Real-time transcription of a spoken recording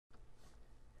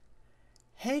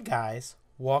Hey guys,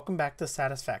 welcome back to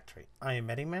Satisfactory. I am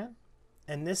EddieMan,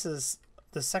 and this is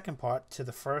the second part to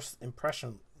the first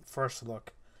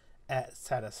look at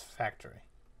Satisfactory.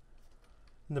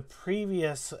 In the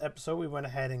previous episode, we went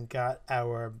ahead and got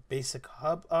our basic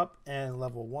hub up and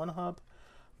level 1 hub.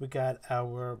 We got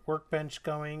our workbench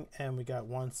going, and we got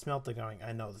one smelter going.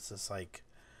 I know this is like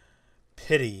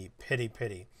pity.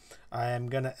 I am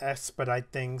going to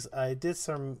expedite things. I did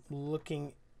some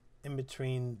looking in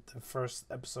between the first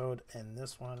episode and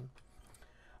this one,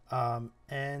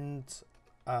 and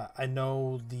I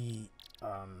know the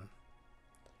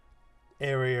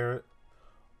area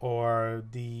or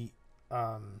the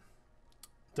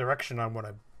direction I want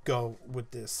to go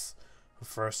with this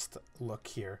first look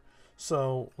here.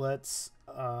 So let's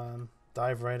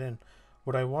dive right in.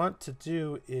 What I want to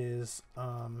do is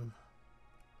I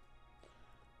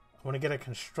want to get a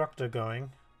constructor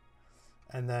going.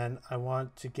 And then I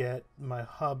want to get my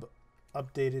hub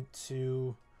updated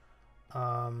to,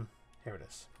 here it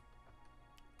is.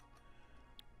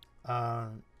 I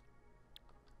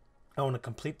want to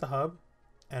complete the hub,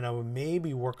 and I will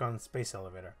maybe work on space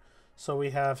elevator. So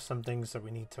we have some things that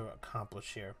we need to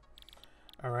accomplish here.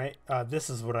 All right, this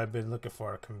is what I've been looking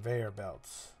for, conveyor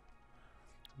belts.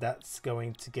 That's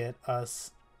going to get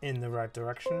us in the right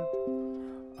direction.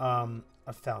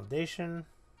 A foundation.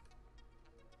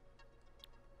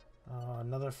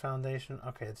 Another foundation.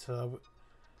 Okay, so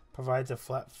provides a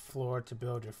flat floor to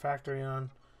build your factory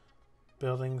on.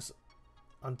 Buildings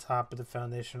on top of the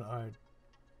foundation are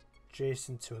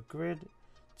adjacent to a grid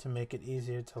to make it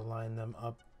easier to line them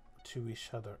up to each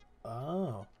other.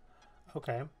 Oh,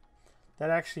 okay.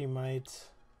 That actually might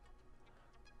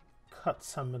cut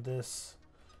some of this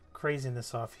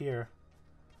craziness off here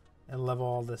and level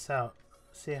all this out.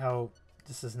 See how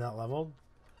this is not leveled?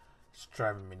 It's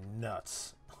driving me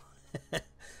nuts.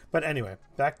 But anyway,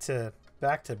 back to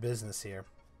business here.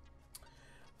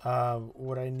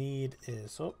 What I need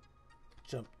is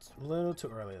jumped a little too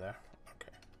early there.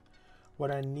 Okay.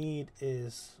 What I need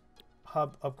is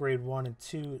hub upgrade 1 and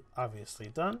 2 obviously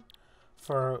done.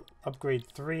 For upgrade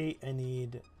 3, I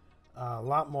need a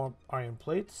lot more iron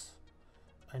plates.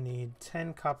 I need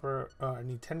 10 copper. I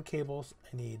need 10 cables.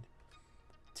 I need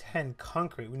 10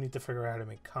 concrete. We need to figure out how to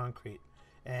make concrete.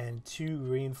 And 2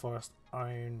 reinforced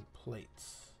iron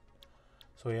plates.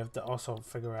 So we have to also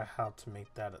figure out how to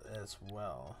make that as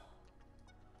well.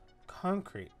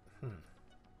 Concrete.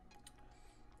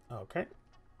 Okay.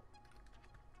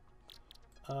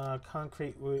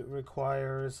 Concrete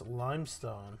requires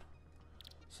limestone.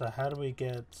 So how do we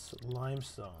get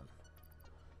limestone?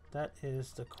 That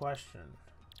is the question.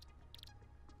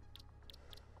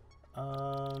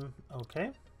 Okay.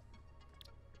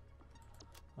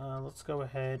 Let's go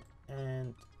ahead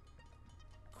and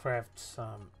craft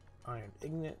some iron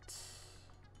ingots.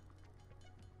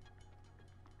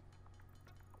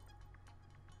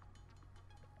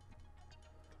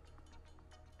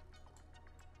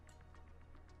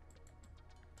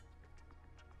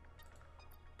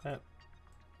 Okay.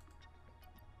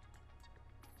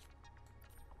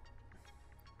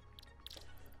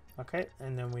 Okay,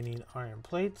 and then we need iron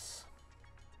plates.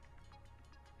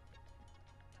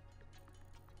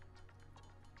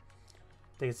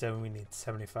 I think it said we need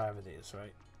 75 of these,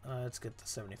 right? Let's get the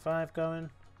 75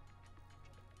 going.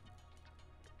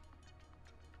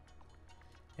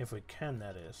 If we can,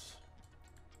 that is.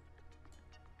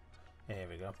 Yeah, here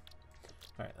we go.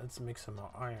 Alright, let's make some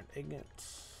more iron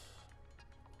ingots.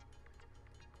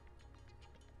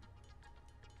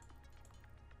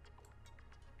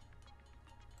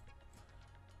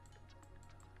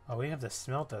 Oh, we have the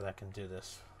smelter that can do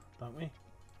this, don't we?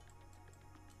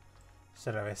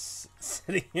 Instead of us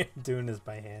sitting here doing this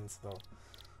by hand still.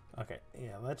 Okay,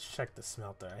 yeah, let's check the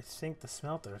smelter. I think the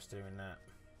smelter is doing that.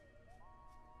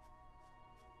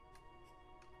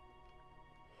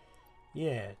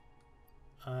 Yeah,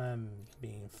 I'm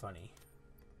being funny.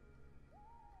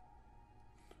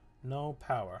 No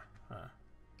power, huh?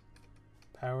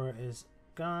 Power is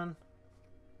gone.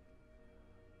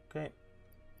 Okay.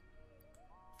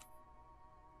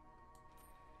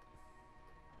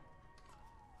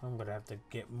 I'm gonna have to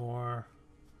get more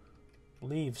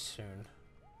leaves soon.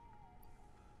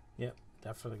 Yep,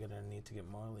 definitely gonna need to get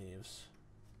more leaves.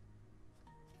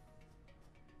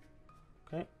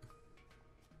 Okay.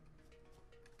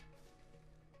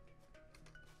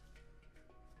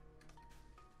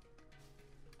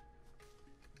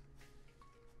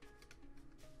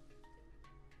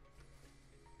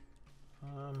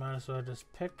 Might as well just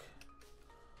pick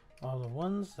all the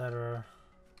ones that are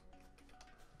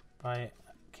by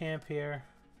camp here.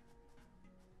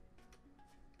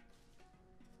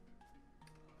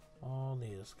 All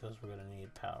these because we're gonna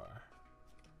need power.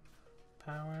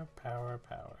 Power, power,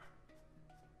 power.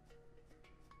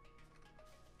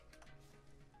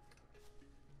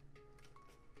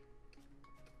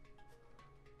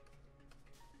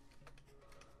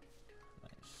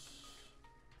 Nice.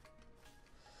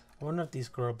 I wonder if these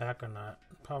grow back or not.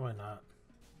 Probably not.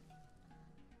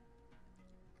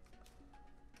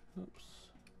 Oops.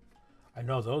 I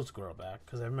know those grow back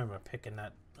because I remember picking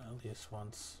that at least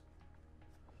once.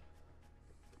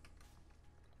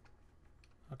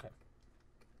 Okay.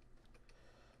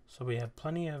 So we have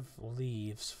plenty of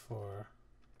leaves for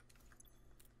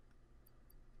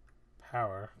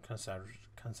power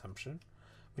consumption.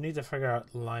 We need to figure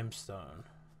out limestone.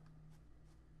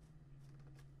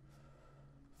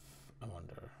 I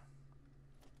wonder.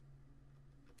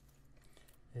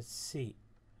 Let's see.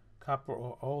 Copper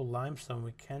or old limestone,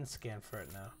 we can scan for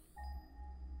it now.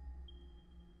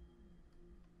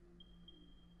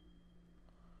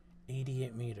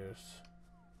 $88 meters.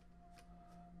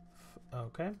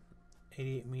 Okay.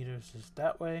 88 meters is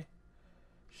that way.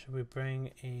 Should we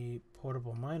bring a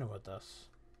portable miner with us?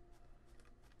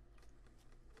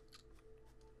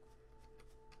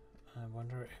 I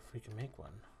wonder if we can make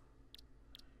one.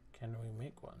 Can we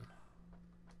make one?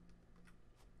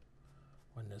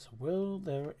 When there's a will,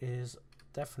 there is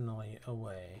definitely a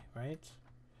way, right?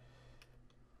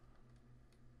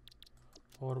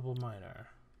 Portable miner.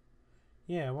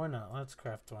 Yeah, why not? Let's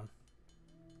craft one.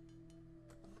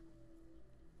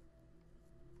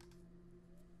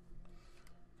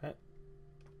 Okay.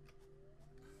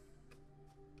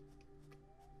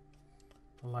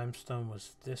 The limestone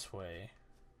was this way.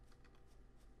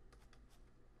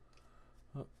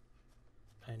 Oh,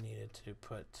 I needed to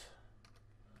put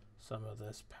some of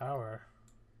this power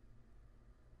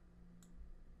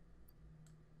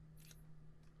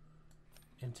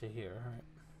into here. All right.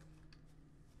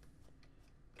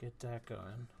 Get that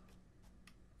going.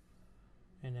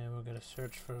 And then we're going to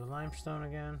search for the limestone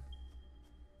again.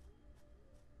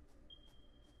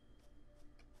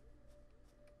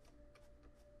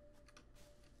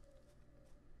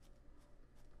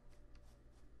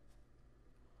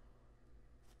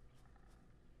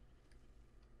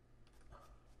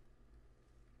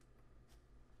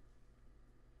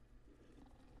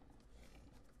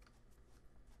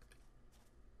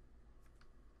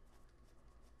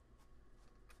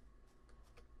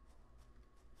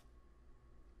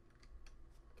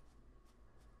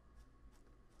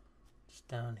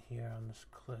 Down here on this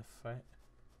cliff, right?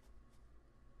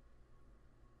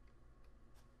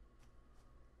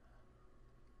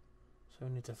 So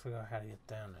we need to figure out how to get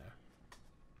down there.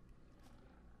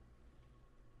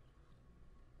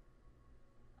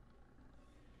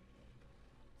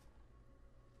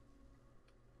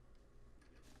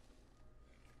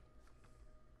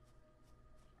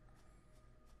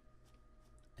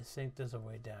 I think there's a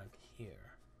way down here.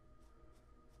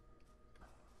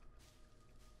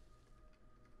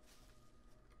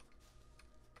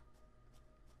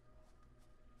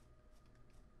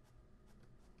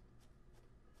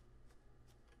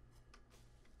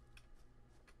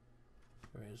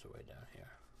 There is a way down here.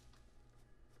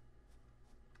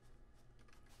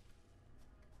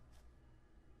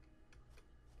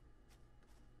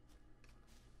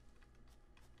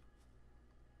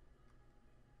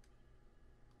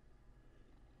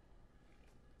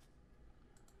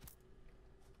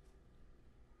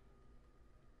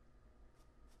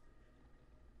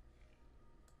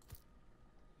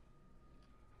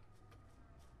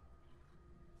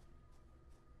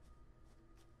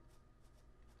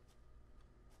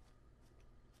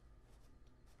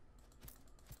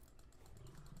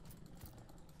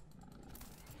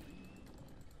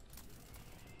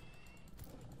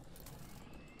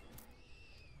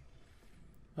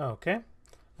 Okay,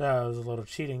 that was a little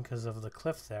cheating because of the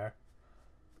cliff there,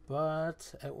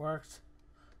 but it worked.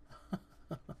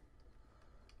 I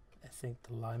think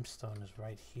the limestone is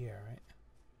right here, right?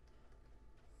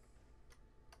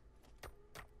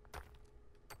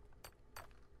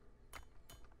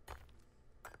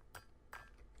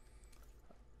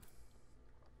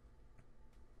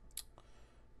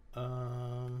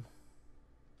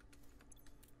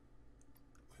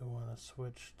 We want to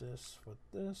switch this with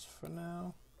this for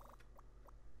now,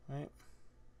 right?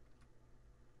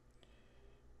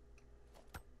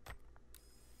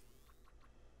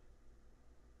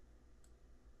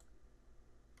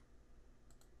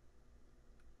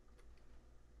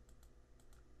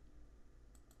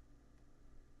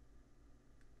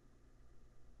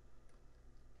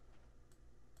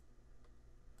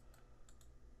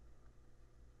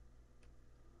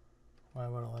 Why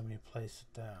won't it let me place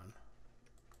it down?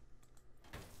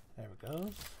 There it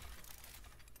goes.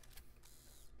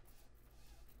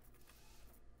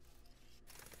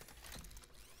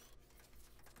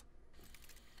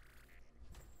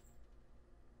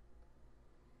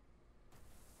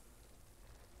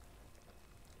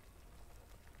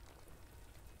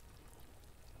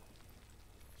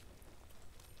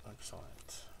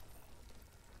 Excellent.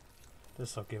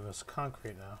 This will give us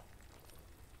concrete now.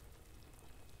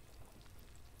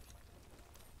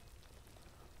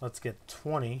 Let's get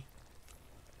 20,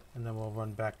 and then we'll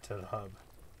run back to the hub.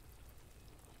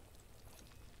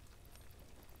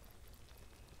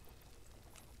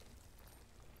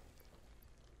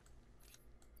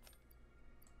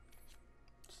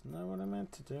 It's not what I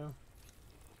meant to do.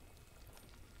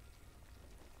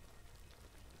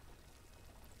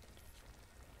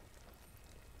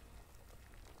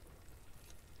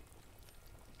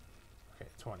 Okay,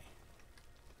 20.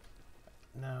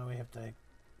 Now we have to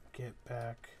get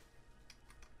back.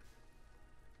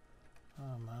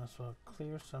 Might as well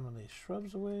clear some of these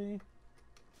shrubs away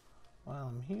while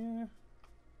I'm here.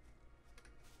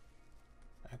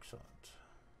 Excellent.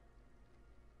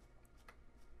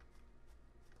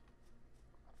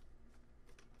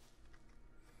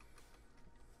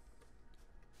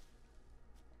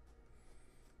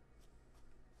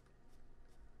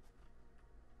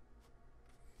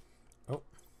 Oh.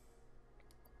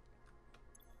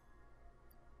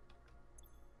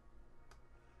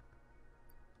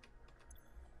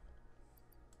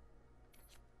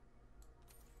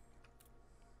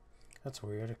 That's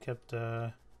weird. It kept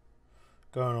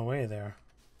going away there.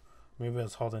 Maybe I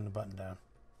was holding the button down.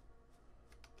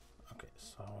 Okay,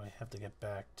 so I have to get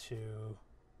back to...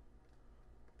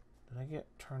 Did I get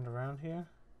turned around here?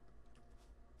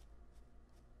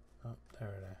 Oh, there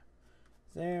it is.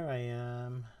 There I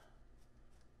am.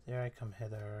 There I come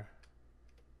hither.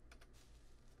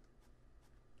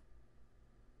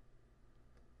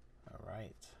 All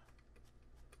right.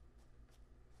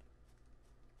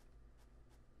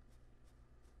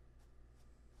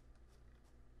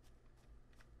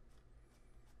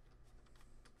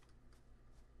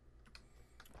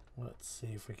 Let's see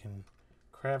if we can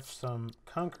craft some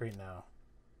concrete now.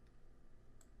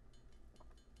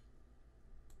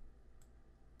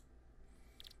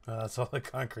 That's all the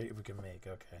concrete we can make.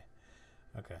 Okay.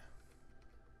 Okay.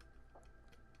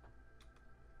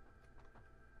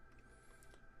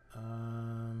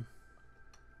 And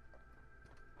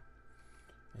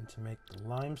to make the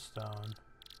limestone,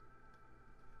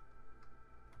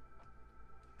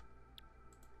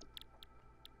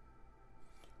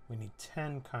 we need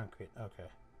 10 concrete. Okay.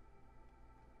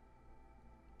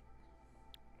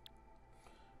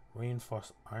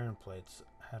 Reinforced iron plates.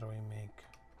 How do we make...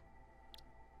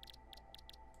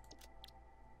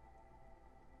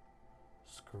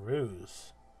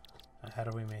 Screws. How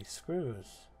do we make screws?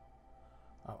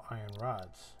 Oh, iron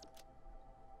rods.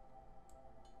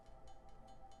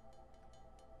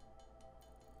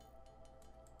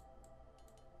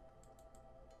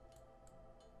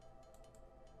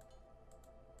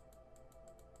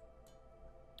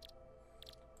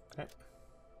 Okay.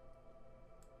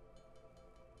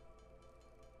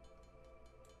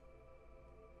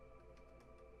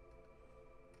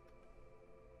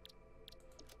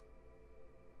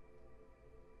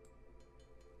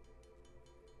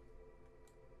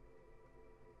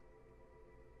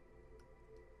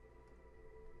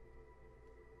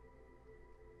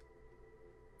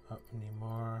 Oh, we need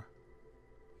more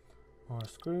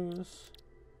screws.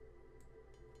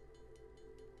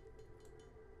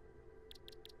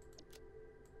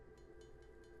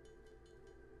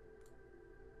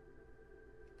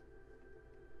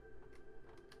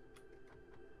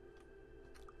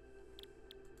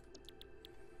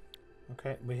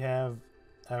 Okay, we have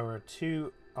our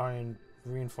 2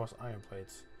 reinforced iron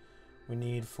plates. We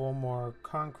need 4 more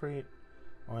concrete,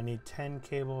 or I need 10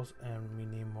 cables, and we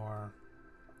need more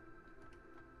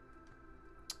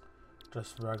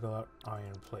just regular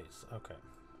iron plates. Okay.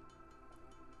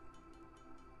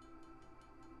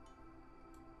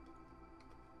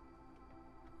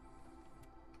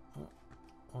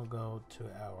 We'll go to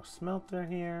our smelter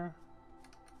here.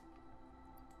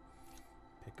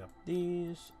 Pick up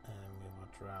these, and we will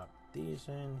drop these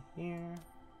in here.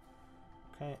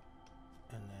 Okay,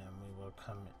 and then we will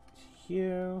come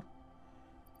here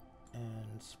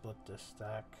and split this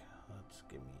stack. Let's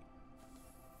give me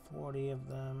 40 of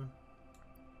them.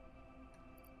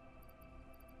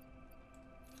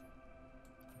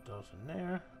 Put those in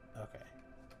there. Okay.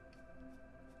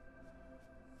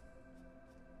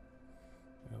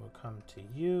 We will come to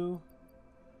you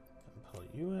and pull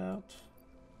you out.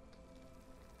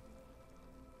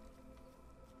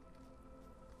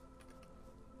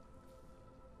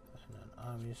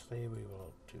 Obviously, we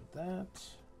will do that.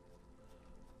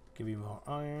 Give you more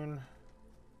iron.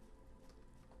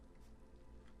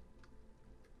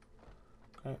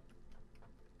 Okay.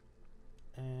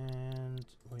 And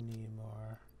we need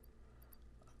more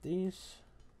of these.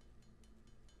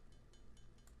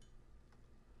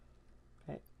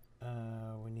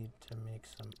 to make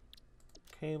some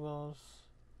cables.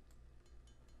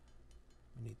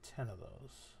 We need 10 of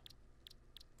those.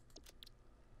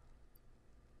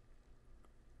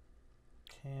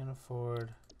 Can't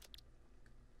afford.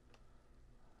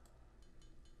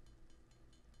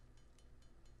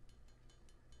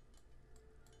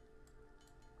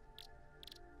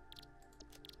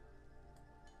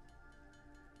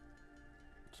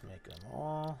 Let's make them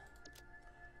all.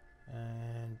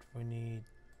 And we need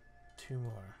 2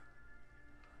 more.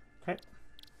 Okay.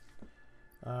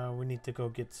 We need to go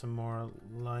get some more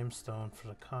limestone for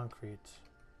the concrete.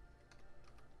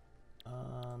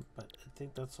 But I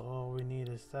think that's all we need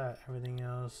is that. Everything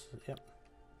else, yep.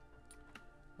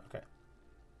 Okay.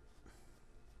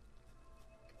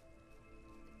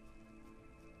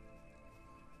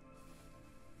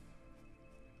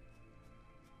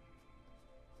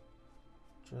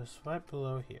 Just right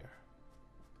below here.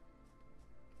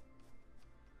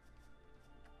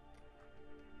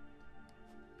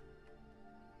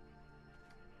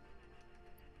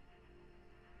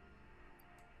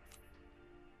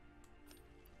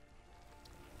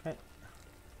 Okay.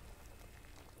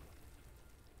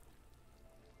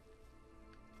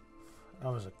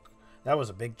 That was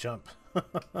a big jump.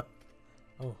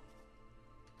 Oh.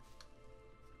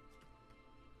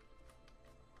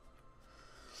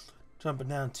 Jumping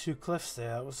down 2 cliffs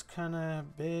there. That was kind of a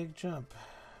big jump.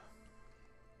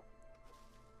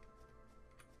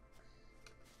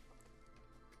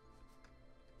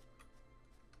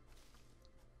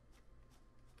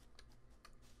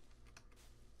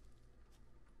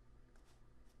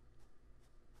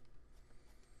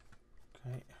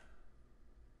 Okay.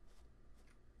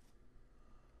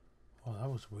 Oh, that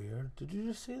was weird. Did you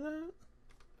just see that?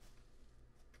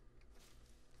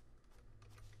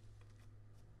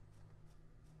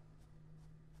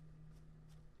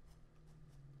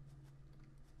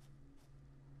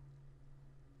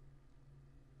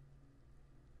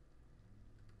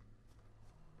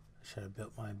 I should have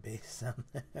built my base down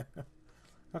there.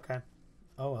 Okay.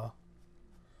 Oh well.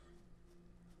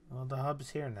 Well, the hub's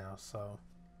here now, so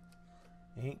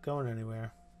it ain't going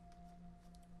anywhere.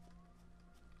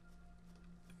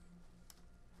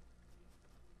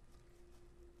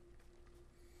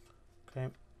 Okay.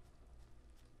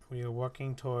 We are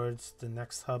working towards the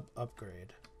next hub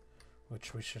upgrade,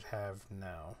 which we should have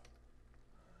now.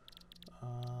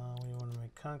 We want to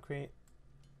make concrete.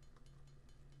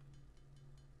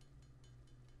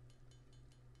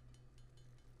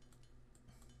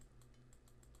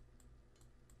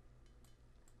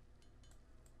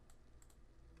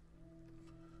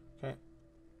 Okay.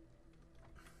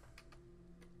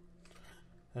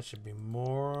 That should be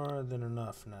more than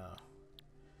enough now.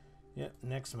 Yep,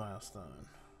 next milestone.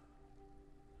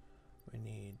 We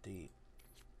need the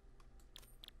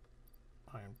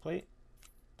iron plate,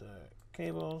 the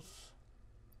cables,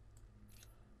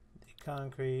 the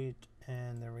concrete,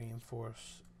 and the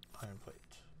reinforced iron plate.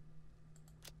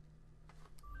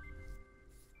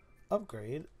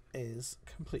 Upgrade is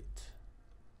complete.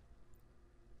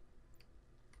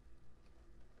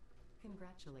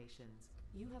 Congratulations.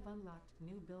 You have unlocked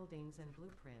new buildings and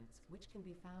blueprints, which can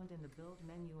be found in the build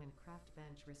menu and craft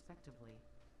bench respectively.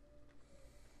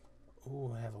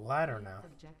 Ooh, I have a ladder now.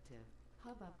 Objective: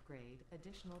 hub upgrade,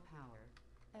 additional power.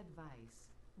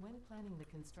 Advice: when planning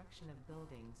the construction of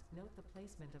buildings, note the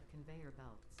placement of conveyor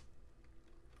belts.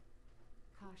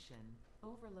 Caution: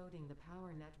 overloading the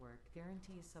power network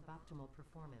guarantees suboptimal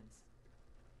performance.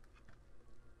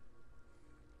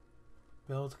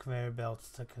 Build conveyor belts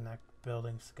to connect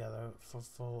buildings together for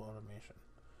full automation.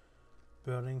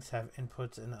 Buildings have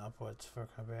inputs and outputs for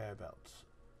conveyor belts.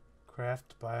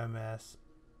 Craft biomass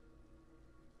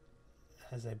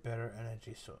has a better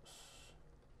energy source.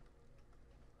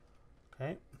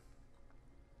 Okay.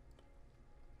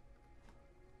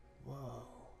 Whoa.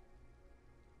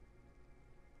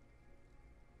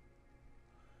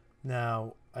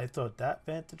 Now, I thought that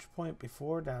vantage point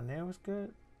before down there was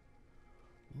good.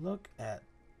 Look at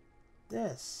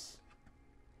this.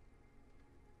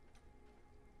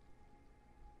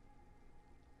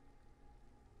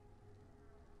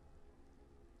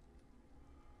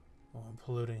 Oh, I'm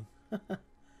polluting.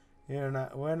 We're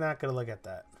not gonna look at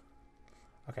that.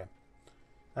 Okay.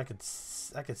 I could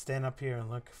stand up here and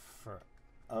look for.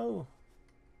 Oh.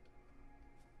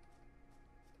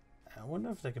 I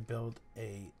wonder if they could build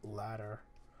a ladder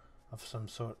of some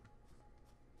sort.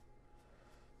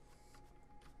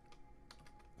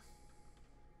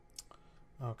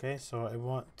 Okay, so I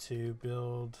want to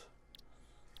build.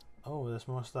 Oh, there's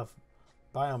more stuff.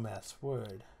 Biomass,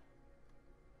 wood.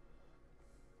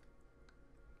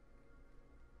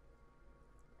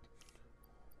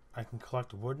 I can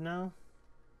collect wood now?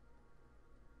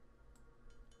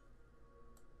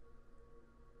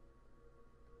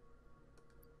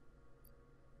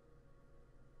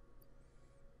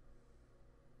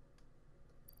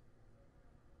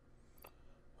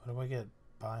 What do I get?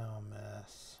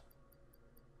 Biomass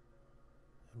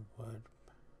and wood.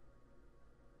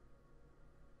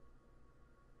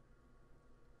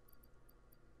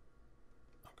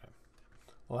 Okay.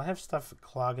 Well, I have stuff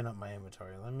clogging up my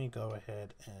inventory. Let me go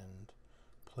ahead and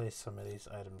place some of these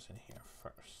items in here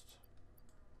first.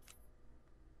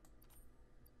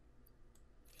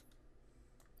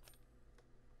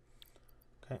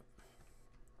 Okay.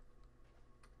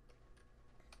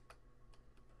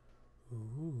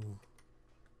 Ooh.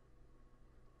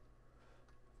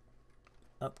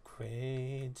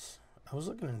 Upgrades. I was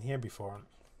looking in here before.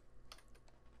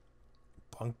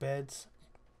 Bunk beds.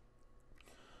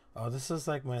 Oh, this is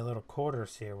like my little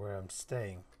quarters here where I'm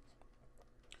staying.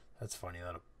 That's funny, a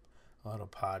little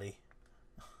potty.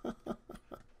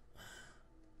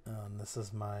 This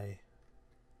is my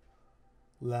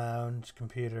lounge,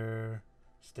 computer,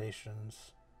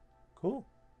 stations. Cool.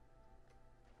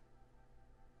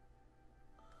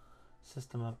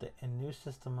 System update. A new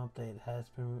system update has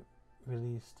been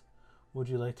released. Would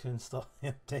you like to install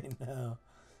the update now?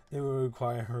 It will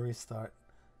require a restart.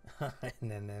 And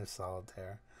then there's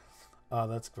solitaire. Oh,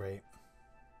 that's great.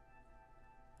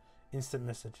 Instant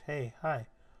message. Hey, hi.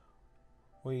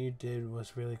 What you did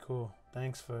was really cool.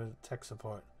 Thanks for tech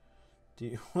support. Do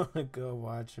you want to go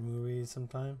watch a movie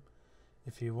sometime?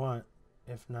 If you want.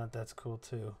 If not, that's cool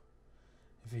too.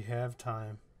 If you have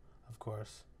time, of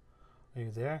course. Are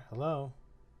you there? Hello?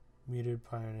 Muted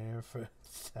pioneer for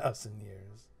 1,000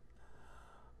 years.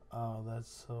 Oh,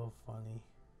 that's so funny.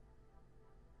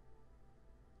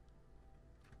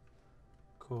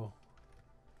 Cool.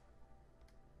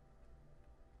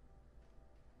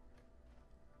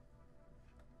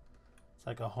 It's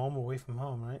like a home away from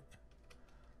home, right?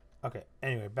 Okay,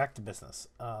 anyway, back to business.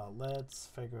 Let's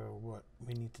figure out what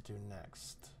we need to do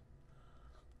next.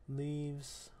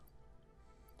 Leaves.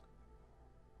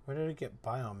 Where did I get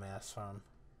biomass from?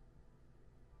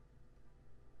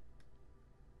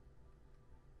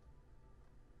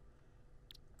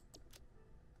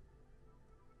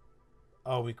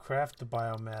 Oh, we craft the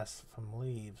biomass from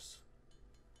leaves.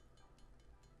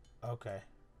 Okay.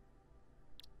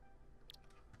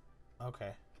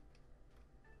 Okay.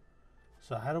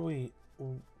 So how do we...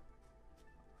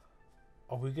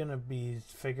 Are we going to be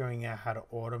figuring out how to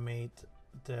automate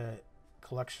the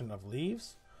collection of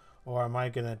leaves? Or am I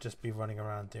going to just be running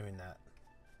around doing that?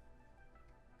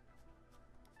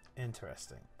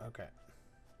 Interesting. Okay.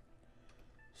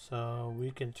 So we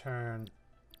can turn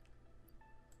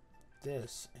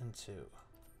this into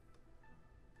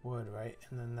wood, right?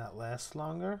 And then that lasts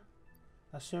longer,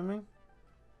 assuming.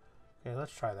 Okay,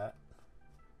 let's try that.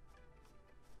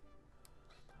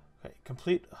 Okay,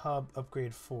 complete hub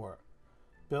upgrade 4.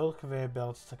 Build conveyor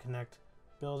belts to connect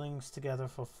buildings together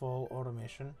for full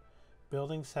automation.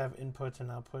 Buildings have inputs and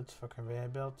outputs for conveyor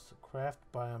belts. Craft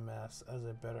biomass as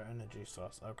a better energy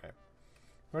source. Okay,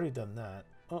 already done that.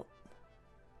 Oh.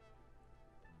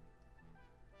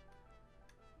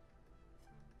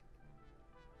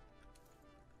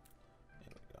 There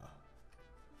we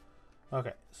go.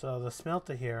 Okay, so the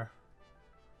smelter here.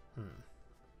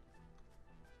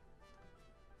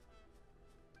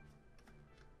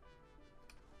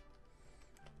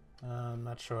 I'm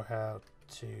not sure how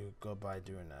to go by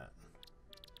doing that.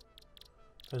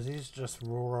 Because these are just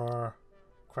raw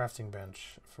crafting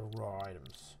bench for raw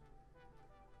items.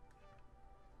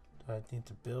 Do I need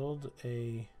to build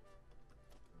a...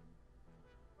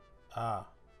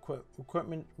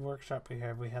 equipment workshop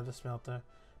we have the smelter.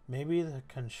 Maybe the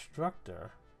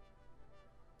constructor.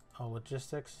 Oh,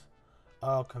 logistics.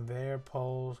 Oh, conveyor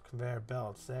poles, conveyor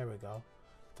belts. There we go.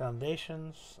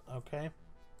 Foundations. Okay.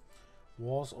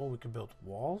 Walls. Oh, we can build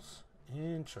walls.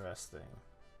 Interesting.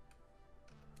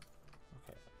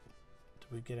 Okay. Do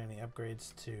we get any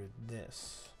upgrades to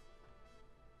this?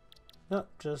 Nope,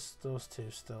 just those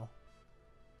two still.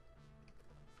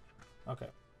 Okay.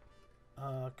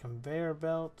 Conveyor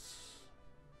belts.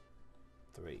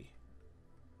 3.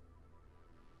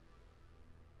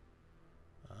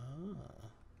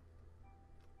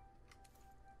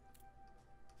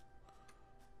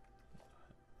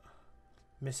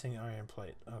 Missing iron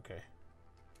plate. Okay.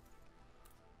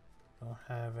 Don't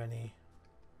have any.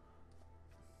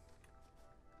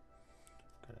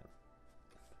 Gonna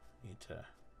need to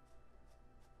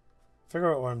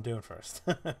figure out what I'm doing first.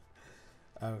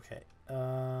 Okay.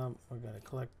 We're gonna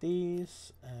collect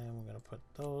these and we're gonna put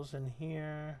those in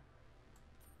here.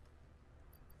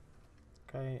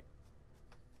 Okay.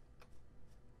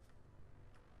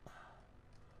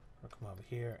 I'll come over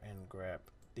here and grab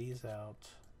these out.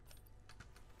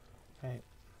 Okay.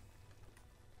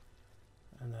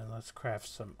 And then let's craft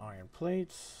some iron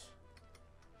plates.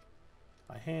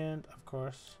 By hand, of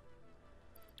course.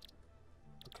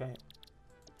 Okay.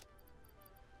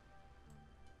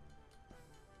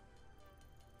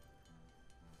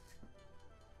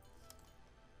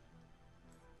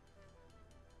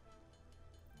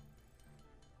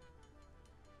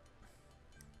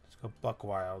 Let's go buck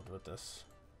wild with this.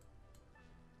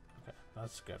 Okay,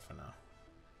 that's good for now.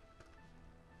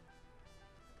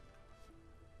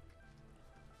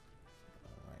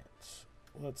 Alright,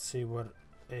 let's see what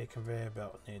a conveyor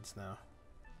belt needs now.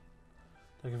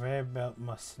 The conveyor belt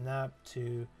must snap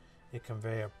to a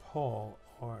conveyor pole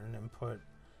or an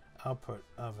output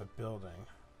of a building.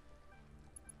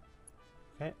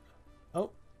 Okay.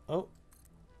 Oh, oh.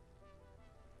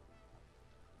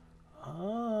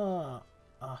 Ah.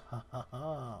 Ah ha ha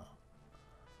ha.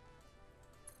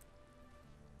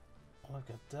 Look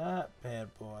at that bad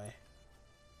boy.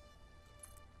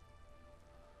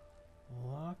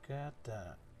 Look at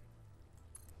that.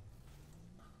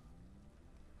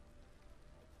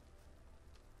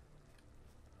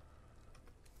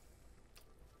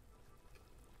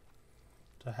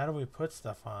 So how do we put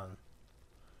stuff on?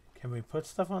 Can we put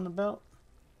stuff on the belt?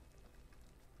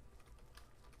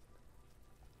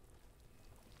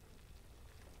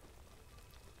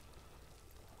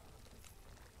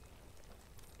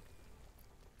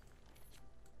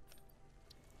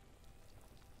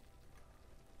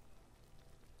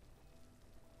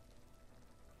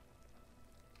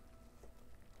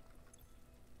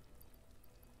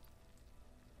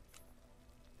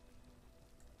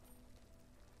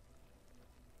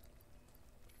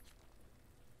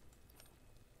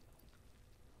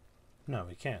 No,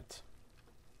 we can't.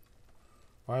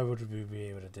 Why would we be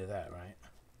able to do that, right?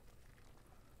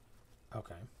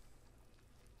 Okay.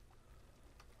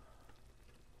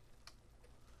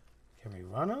 Can we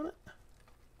run on it?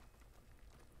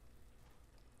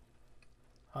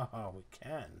 Oh, we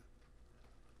can.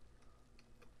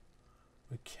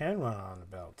 We can run on the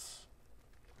belts.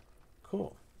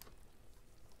 Cool.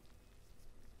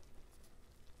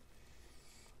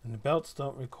 And the belts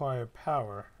don't require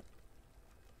power.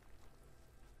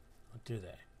 Or do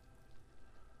they?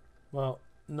 Well,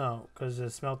 no, because the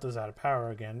smelter's out of power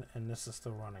again, and this is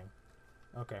still running.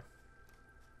 Okay.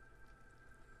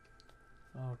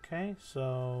 Okay,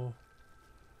 so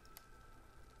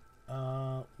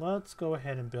let's go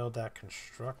ahead and build that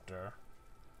constructor.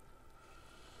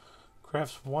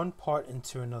 Crafts one part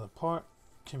into another part.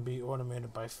 Can be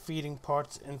automated by feeding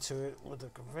parts into it with a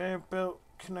conveyor belt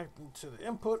connecting to the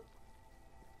input.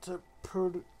 The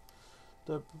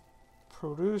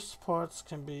produced parts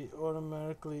can be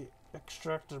automatically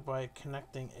extracted by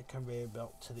connecting a conveyor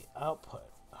belt to the output.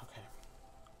 Okay.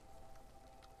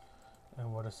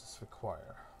 And what does this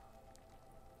require?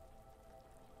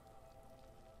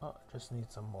 Oh, I just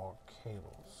need some more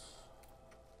cables.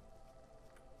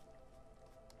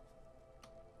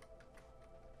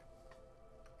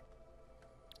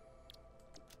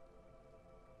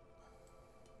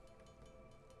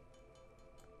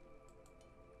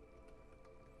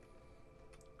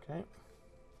 Okay.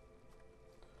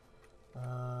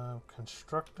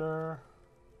 Constructor.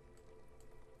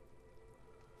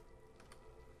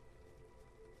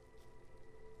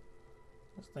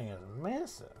 This thing is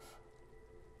massive.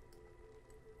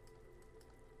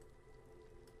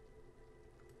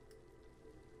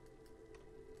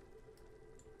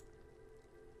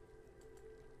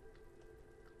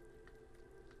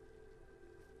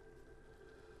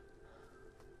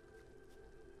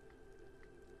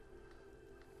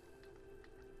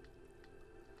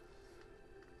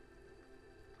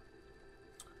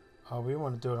 Oh, we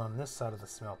want to do it on this side of the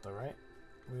smelter, right?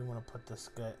 We want to put this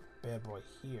bad boy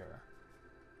here.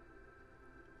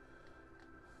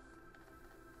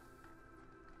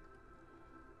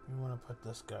 We want to put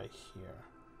this guy here.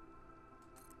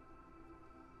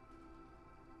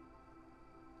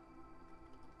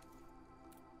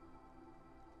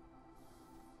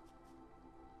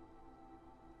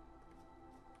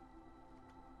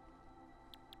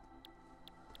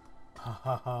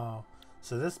 Oh,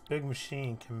 so this big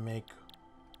machine can make...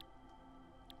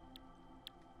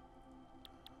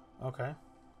 Okay.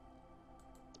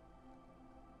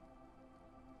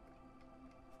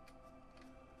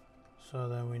 So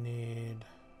then we need...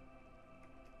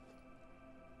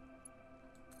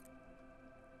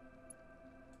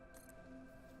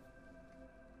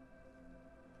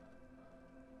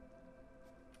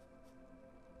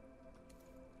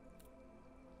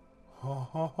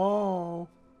 ho ho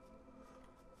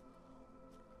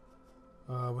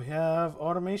ho. We have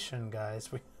automation,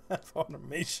 guys. We have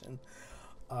automation.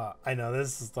 I know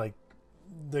this is like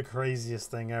the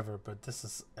craziest thing ever, but this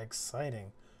is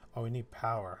exciting. Oh, we need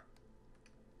power.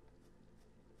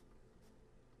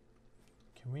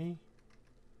 Can we?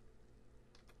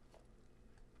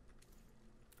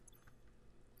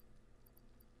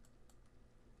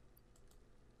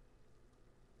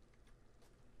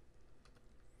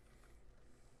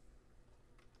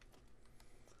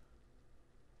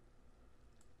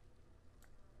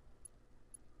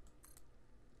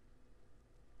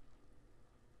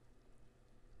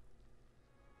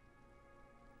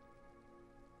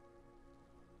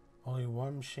 Only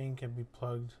one machine can be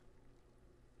plugged.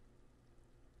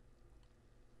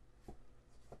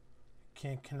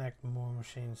 Can't connect more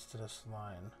machines to this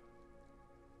line.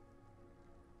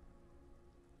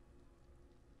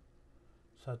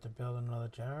 So I have to build another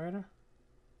generator?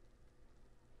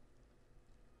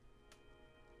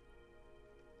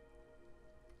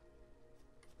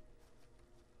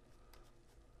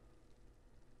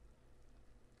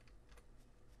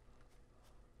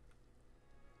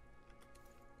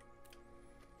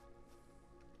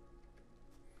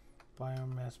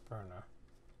 Biomass burner.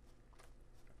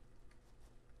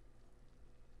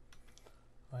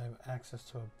 I have access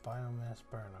to a biomass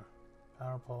burner.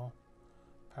 Power pole,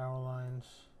 power lines.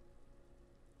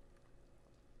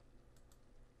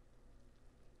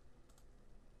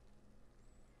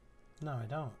 No, I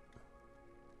don't.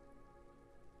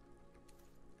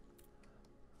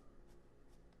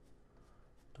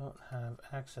 Don't have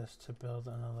access to build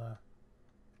another.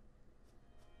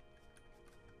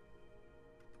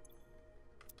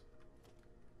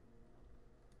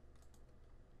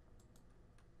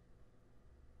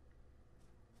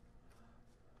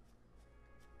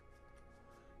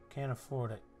 Can't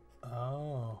afford it.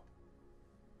 Oh.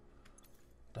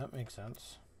 That makes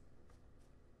sense.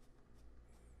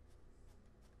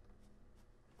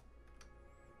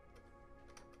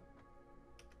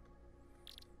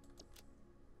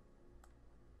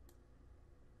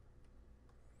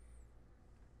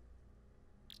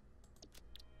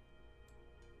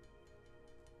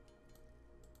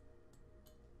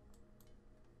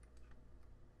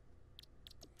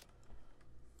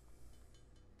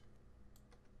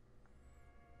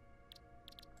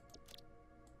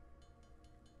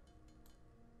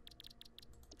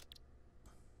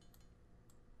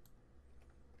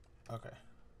 Okay.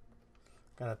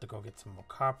 Gonna have to go get some more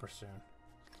copper soon.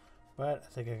 But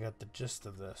I think I got the gist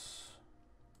of this.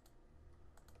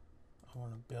 I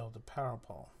want to build a power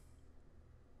pole.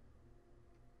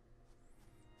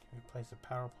 Can we place a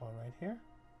power pole right here?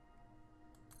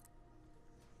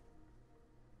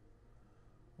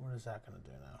 What is that going to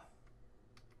do now?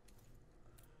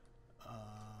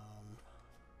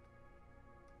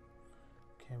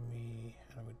 Can we,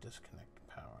 how do we disconnect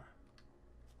the power?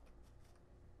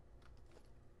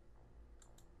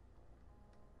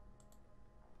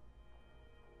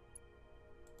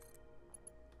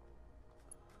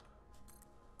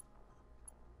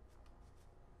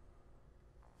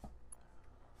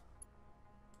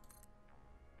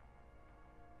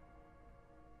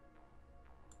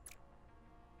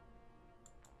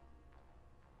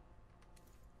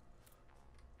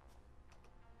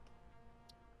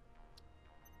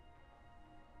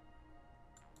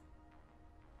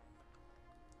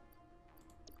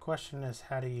 Question is,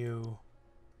 how do you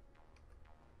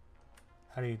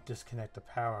disconnect the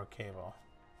power cable?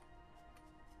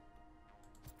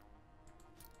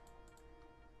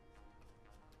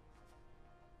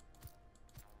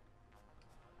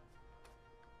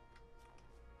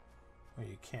 Well,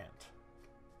 you can't.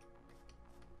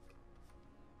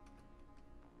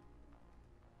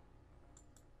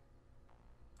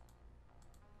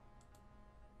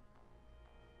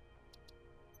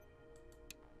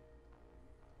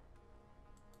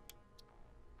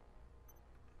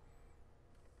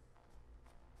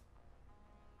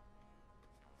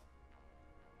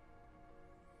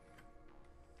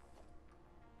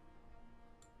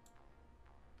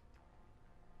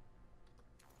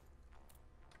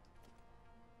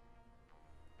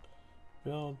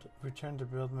 Build, return to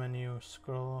build menu,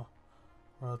 scroll,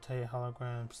 rotate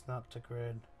hologram, snap to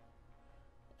grid,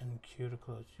 and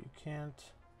cuticles. You can't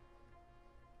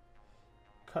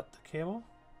cut the cable?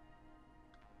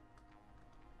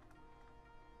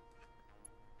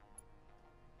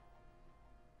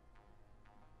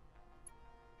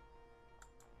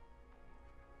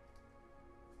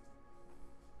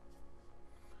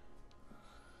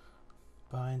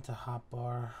 Bind to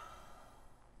hotbar.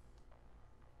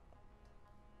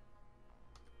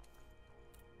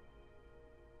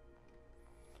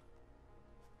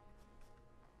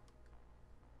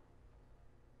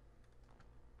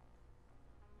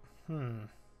 Hmm.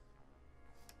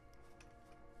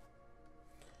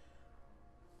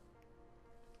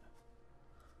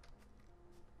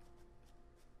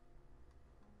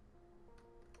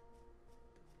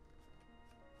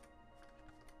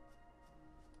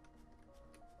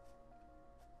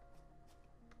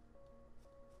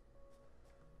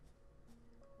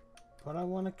 But I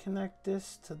want to connect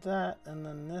this to that and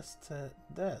then this to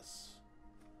this.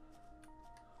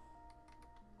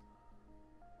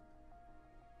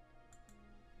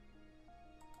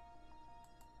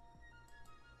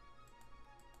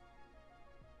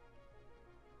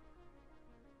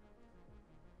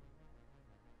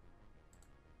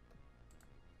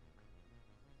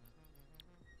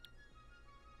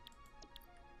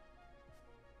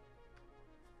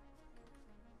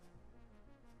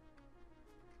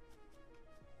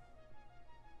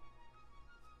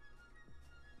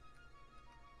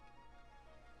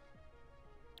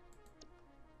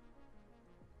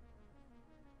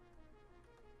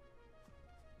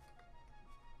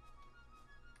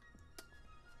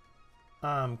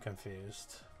 I'm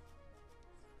confused.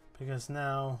 Because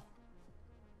now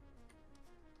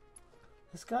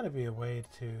there's got to be a way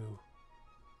to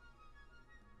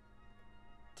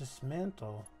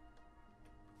dismantle.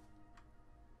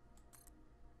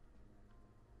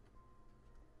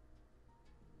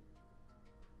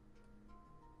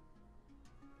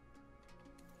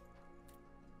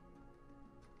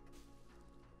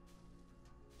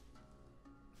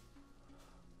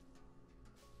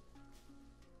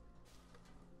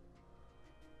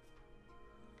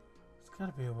 There's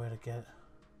got to be a way to get.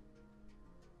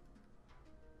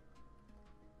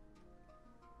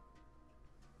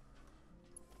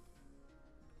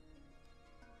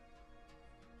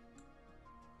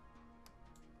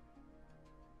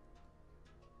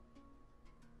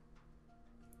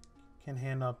 Can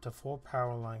handle up to 4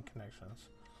 power line connections.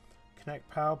 Connect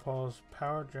power poles,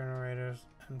 power generators,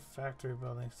 and factory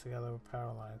buildings together with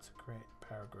power lines to create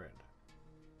power grid.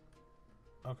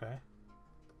 Okay.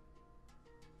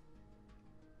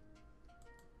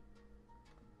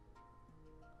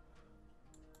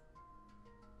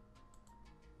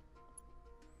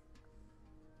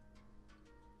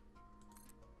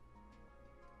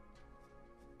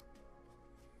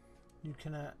 You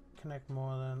cannot connect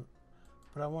more than,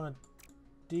 but I want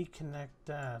to deconnect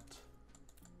that.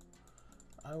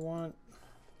 I want.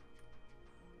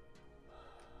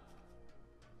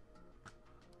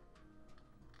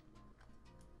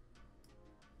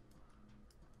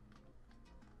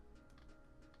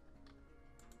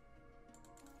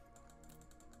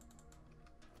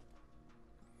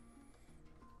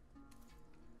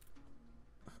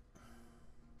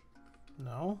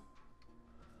 No.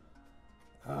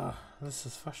 This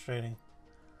is frustrating.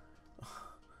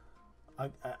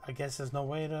 I guess there's no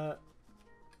way to.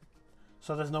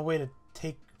 So there's no way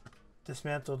to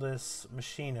dismantle this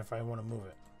machine if I want to move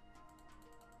it.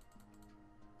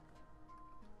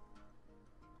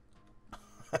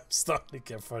 I'm starting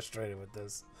to get frustrated with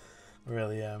this. I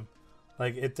really am.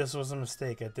 Like, if this was a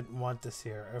mistake, I didn't want this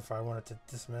here. If I wanted to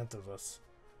dismantle this,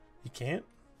 you can't.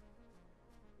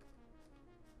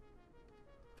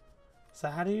 So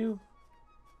how do you?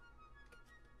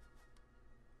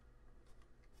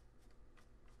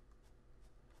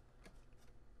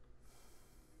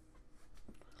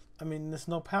 I mean, there's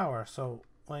no power, so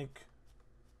like.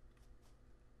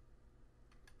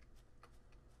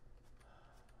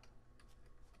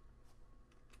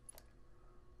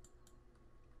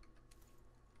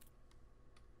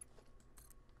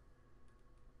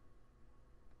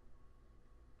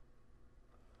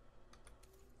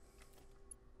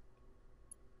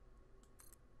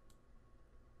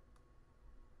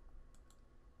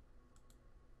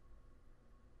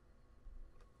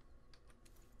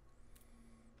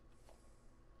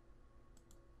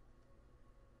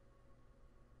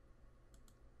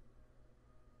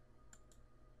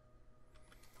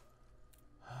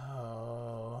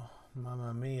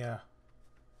 Mamma mia.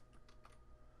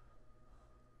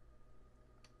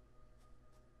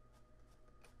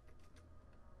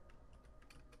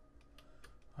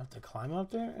 I have to climb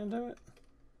up there and do it?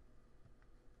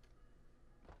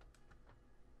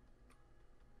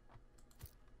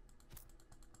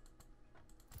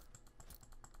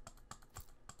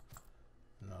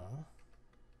 No.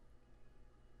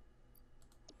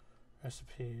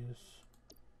 Recipes.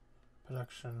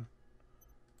 Production.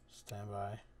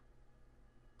 Standby.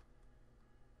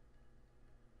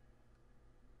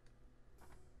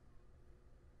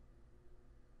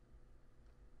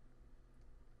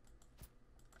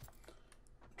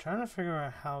 Trying to figure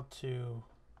out how to,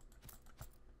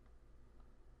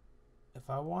 if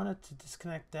I wanted to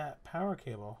disconnect that power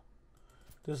cable,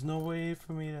 There's no way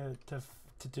for me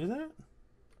to do that?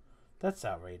 That's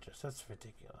outrageous. That's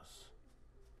ridiculous.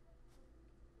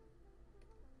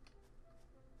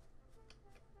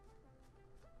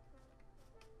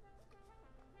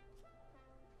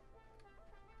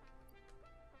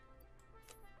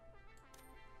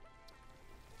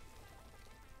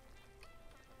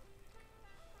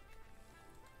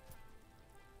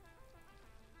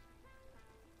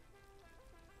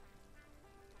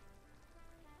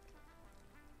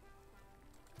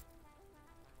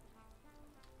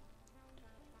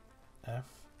 F.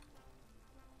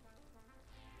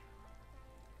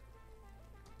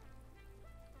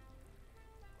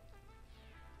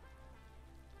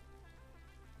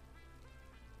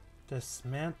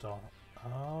 Dismantle.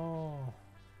 Oh.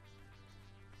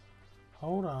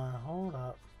 Hold on, hold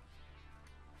up.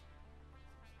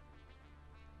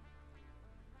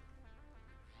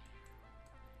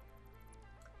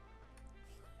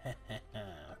 Okay.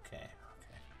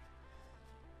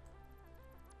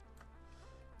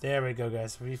 There we go,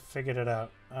 guys. We figured it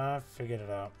out. I figured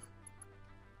it out.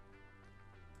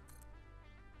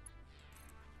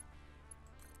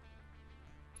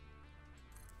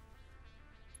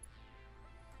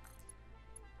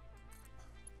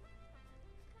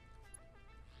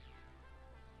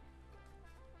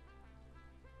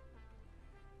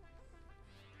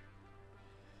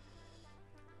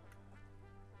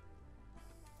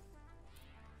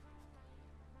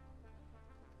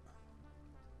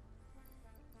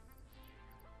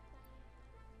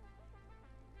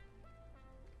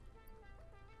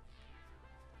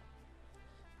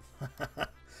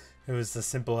 It was as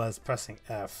simple as pressing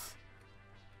F.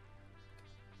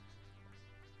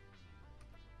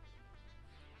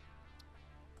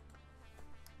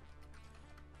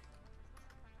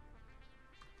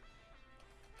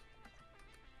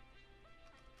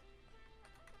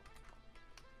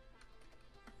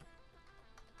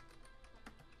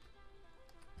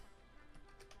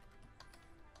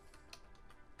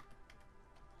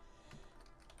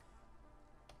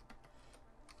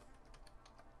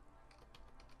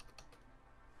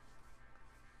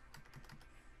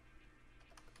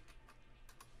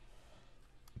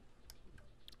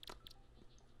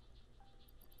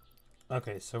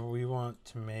 Okay, so we want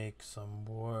to make some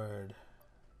wood.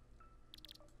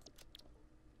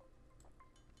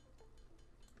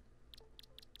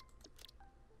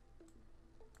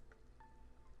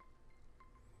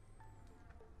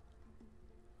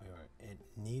 Wait, it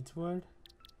needs wood?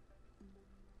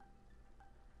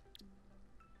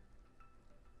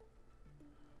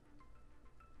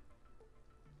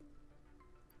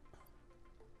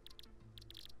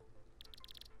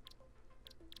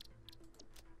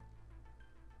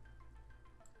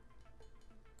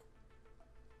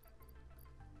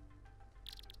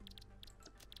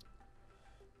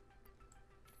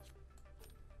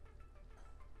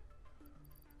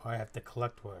 I have to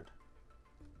collect wood.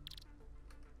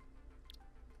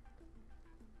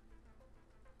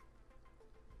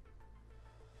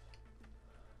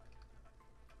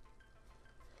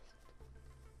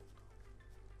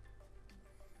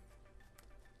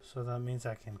 So that means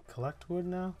I can collect wood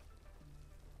now?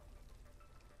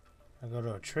 I go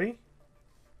to a tree?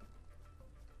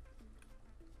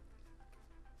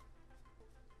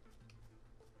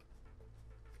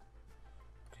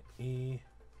 Okay, E.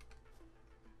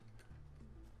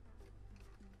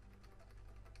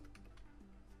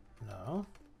 No.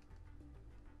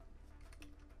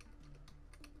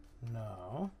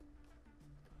 No.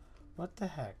 What the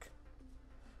heck?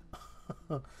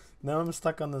 Now I'm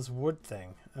stuck on this wood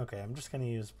thing. Okay, I'm just gonna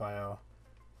use bio.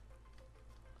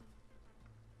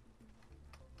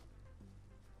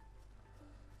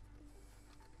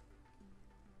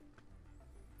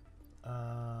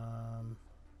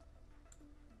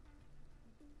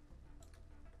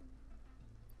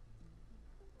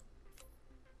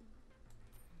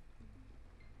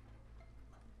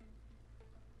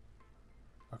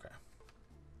 Okay.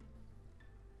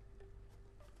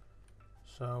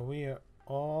 So we are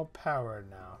all powered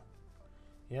now.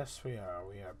 Yes, we are.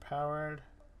 We are powered.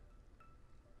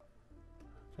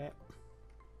 Okay.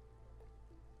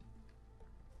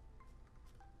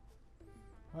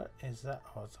 What is that?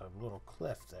 Oh, it's a little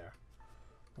cliff there.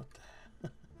 What the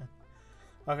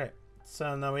Okay,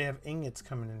 so now we have ingots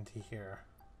coming into here.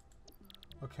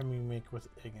 What can we make with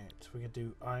ingots? We could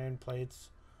do iron plates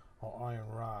or iron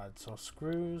rods. So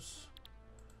screws.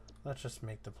 Let's just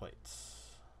make the plates.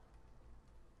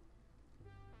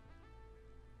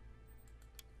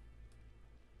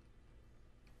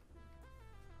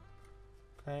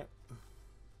 Okay.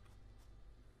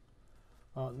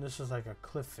 Oh, this is like a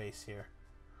cliff face here.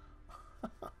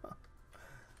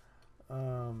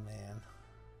 Oh man.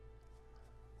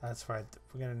 That's right.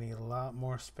 We're going to need a lot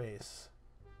more space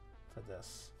for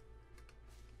this.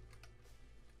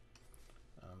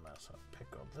 So pick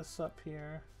all this up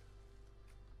here.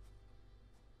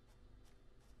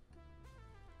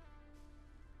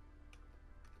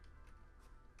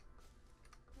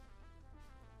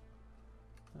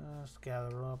 Let's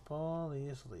gather up all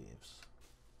these leaves.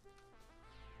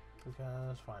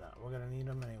 Because why not? We're going to need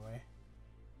them anyway.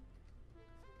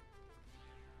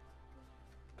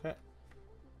 Okay.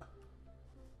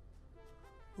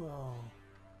 Whoa.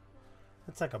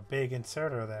 That's like a big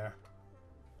inserter there.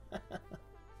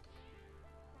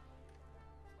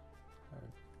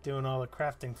 Doing all the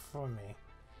crafting for me.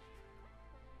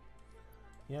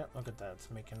 Yep, look at that.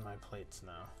 It's making my plates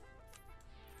now.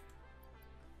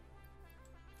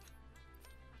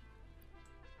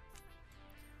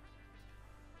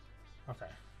 Okay.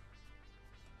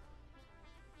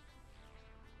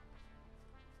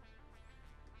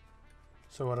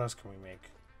 So what else can we make?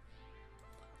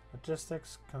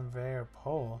 Logistics conveyor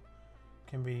pole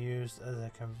can be used as a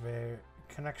conveyor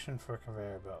connection for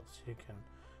conveyor belts. You can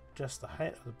adjust the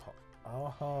height of the pole.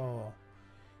 Oh,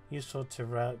 useful to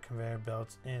route conveyor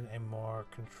belts in a more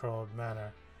controlled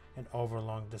manner and over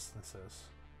long distances.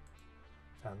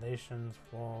 Foundations,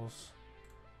 walls.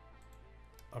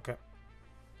 Okay.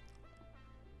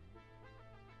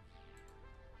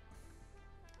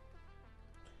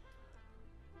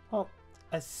 Well,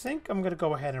 I think I'm gonna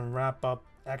go ahead and wrap up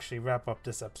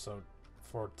this episode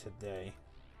for today.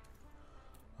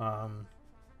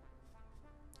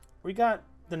 We got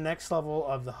the next level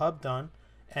of the hub done,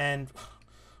 and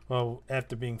well,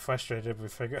 after being frustrated, we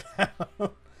figured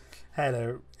out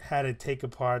how to take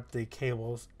apart the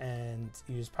cables and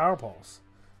use power poles,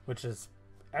 which is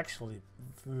actually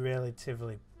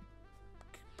relatively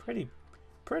pretty.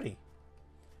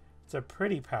 It's a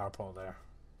pretty power pole there.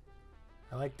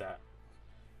 I like that.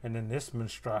 And then this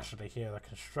monstrosity here, the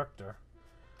constructor.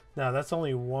 Now that's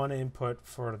only one input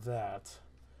for that.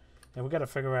 And we got to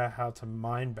figure out how to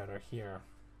mine better here.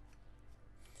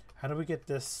 How do we get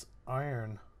this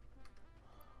iron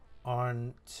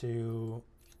onto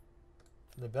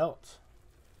the belt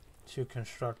to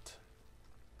construct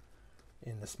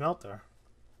in the smelter?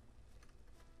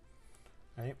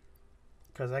 Right?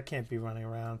 Because I can't be running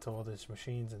around to all these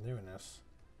machines and doing this.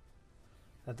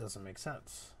 That doesn't make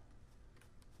sense.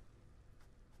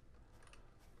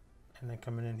 And then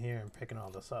coming in here and picking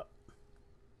all this up.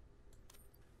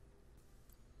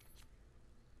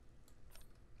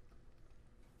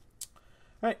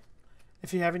 Alright,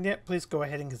 if you haven't yet, please go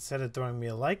ahead and consider throwing me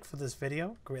a like for this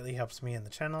video. Greatly helps me in the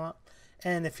channel out.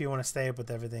 And if you want to stay up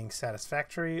with everything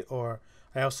Satisfactory, or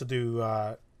I also do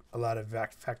a lot of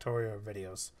Factorio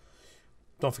videos,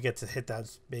 don't forget to hit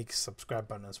that big subscribe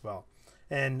button as well.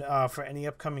 And for any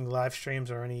upcoming live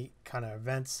streams or any kind of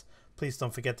events, please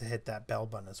don't forget to hit that bell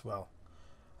button as well.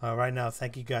 Right now,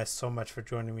 thank you guys so much for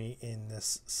joining me in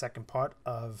this second part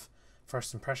of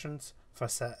First Impressions for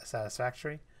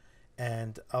Satisfactory.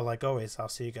 And like always, I'll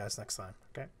see you guys next time.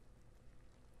 Okay?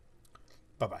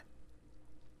 Bye-bye.